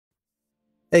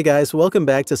Hey guys, welcome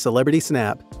back to Celebrity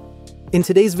Snap. In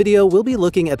today's video, we'll be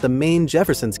looking at the main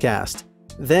Jeffersons cast,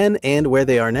 then and where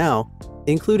they are now,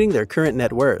 including their current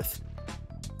net worth.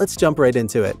 Let's jump right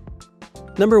into it.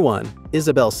 Number 1.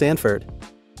 Isabel Sanford.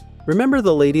 Remember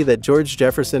the lady that George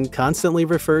Jefferson constantly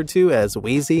referred to as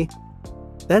Wheezy?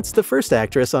 That's the first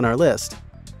actress on our list.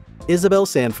 Isabel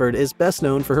Sanford is best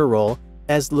known for her role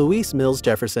as Louise Mills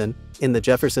Jefferson in the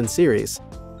Jeffersons series.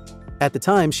 At the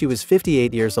time, she was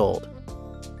 58 years old.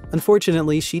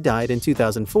 Unfortunately, she died in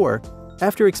 2004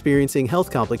 after experiencing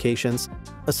health complications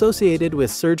associated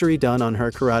with surgery done on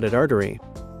her carotid artery.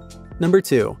 Number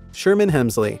 2. Sherman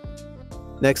Hemsley.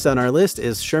 Next on our list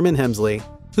is Sherman Hemsley,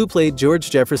 who played George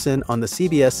Jefferson on the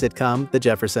CBS sitcom The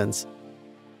Jeffersons.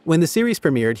 When the series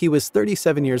premiered, he was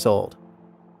 37 years old.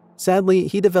 Sadly,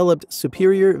 he developed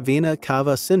superior vena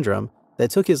cava syndrome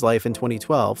that took his life in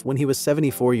 2012 when he was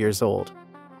 74 years old.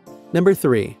 Number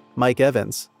 3. Mike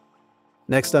Evans.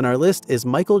 Next on our list is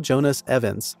Michael Jonas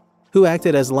Evans, who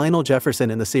acted as Lionel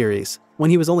Jefferson in the series when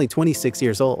he was only 26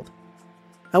 years old.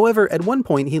 However, at one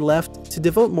point he left to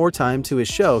devote more time to his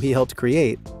show he helped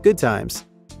create, Good Times,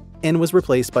 and was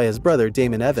replaced by his brother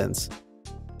Damon Evans.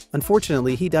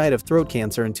 Unfortunately, he died of throat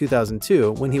cancer in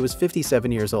 2002 when he was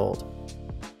 57 years old.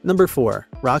 Number 4.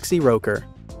 Roxie Roker.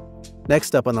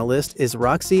 Next up on the list is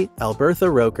Roxie Albertha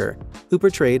Roker, who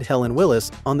portrayed Helen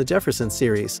Willis on the Jeffersons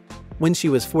series when she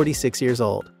was 46 years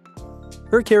old.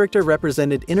 Her character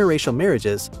represented interracial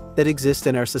marriages that exist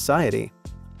in our society.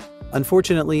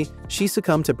 Unfortunately, she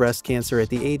succumbed to breast cancer at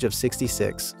the age of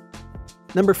 66.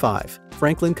 Number 5.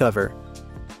 Franklin Cover.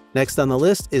 Next on the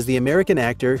list is the American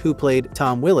actor who played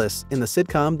Tom Willis in the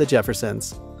sitcom The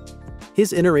Jeffersons.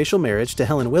 His interracial marriage to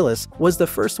Helen Willis was the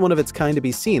first one of its kind to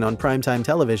be seen on primetime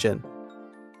television.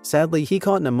 Sadly, he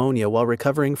caught pneumonia while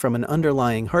recovering from an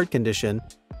underlying heart condition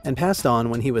and passed on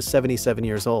when he was 77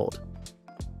 years old.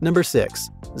 Number 6.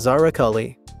 Zara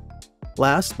Cully.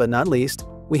 Last but not least,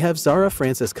 we have Zara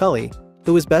Frances Cully,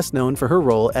 who is best known for her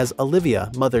role as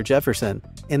Olivia Mother Jefferson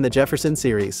in the Jefferson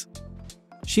series.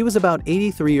 She was about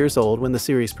 83 years old when the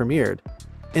series premiered,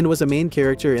 and was a main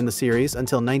character in the series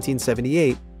until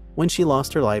 1978 when she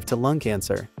lost her life to lung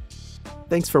cancer.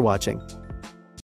 Thanks for watching.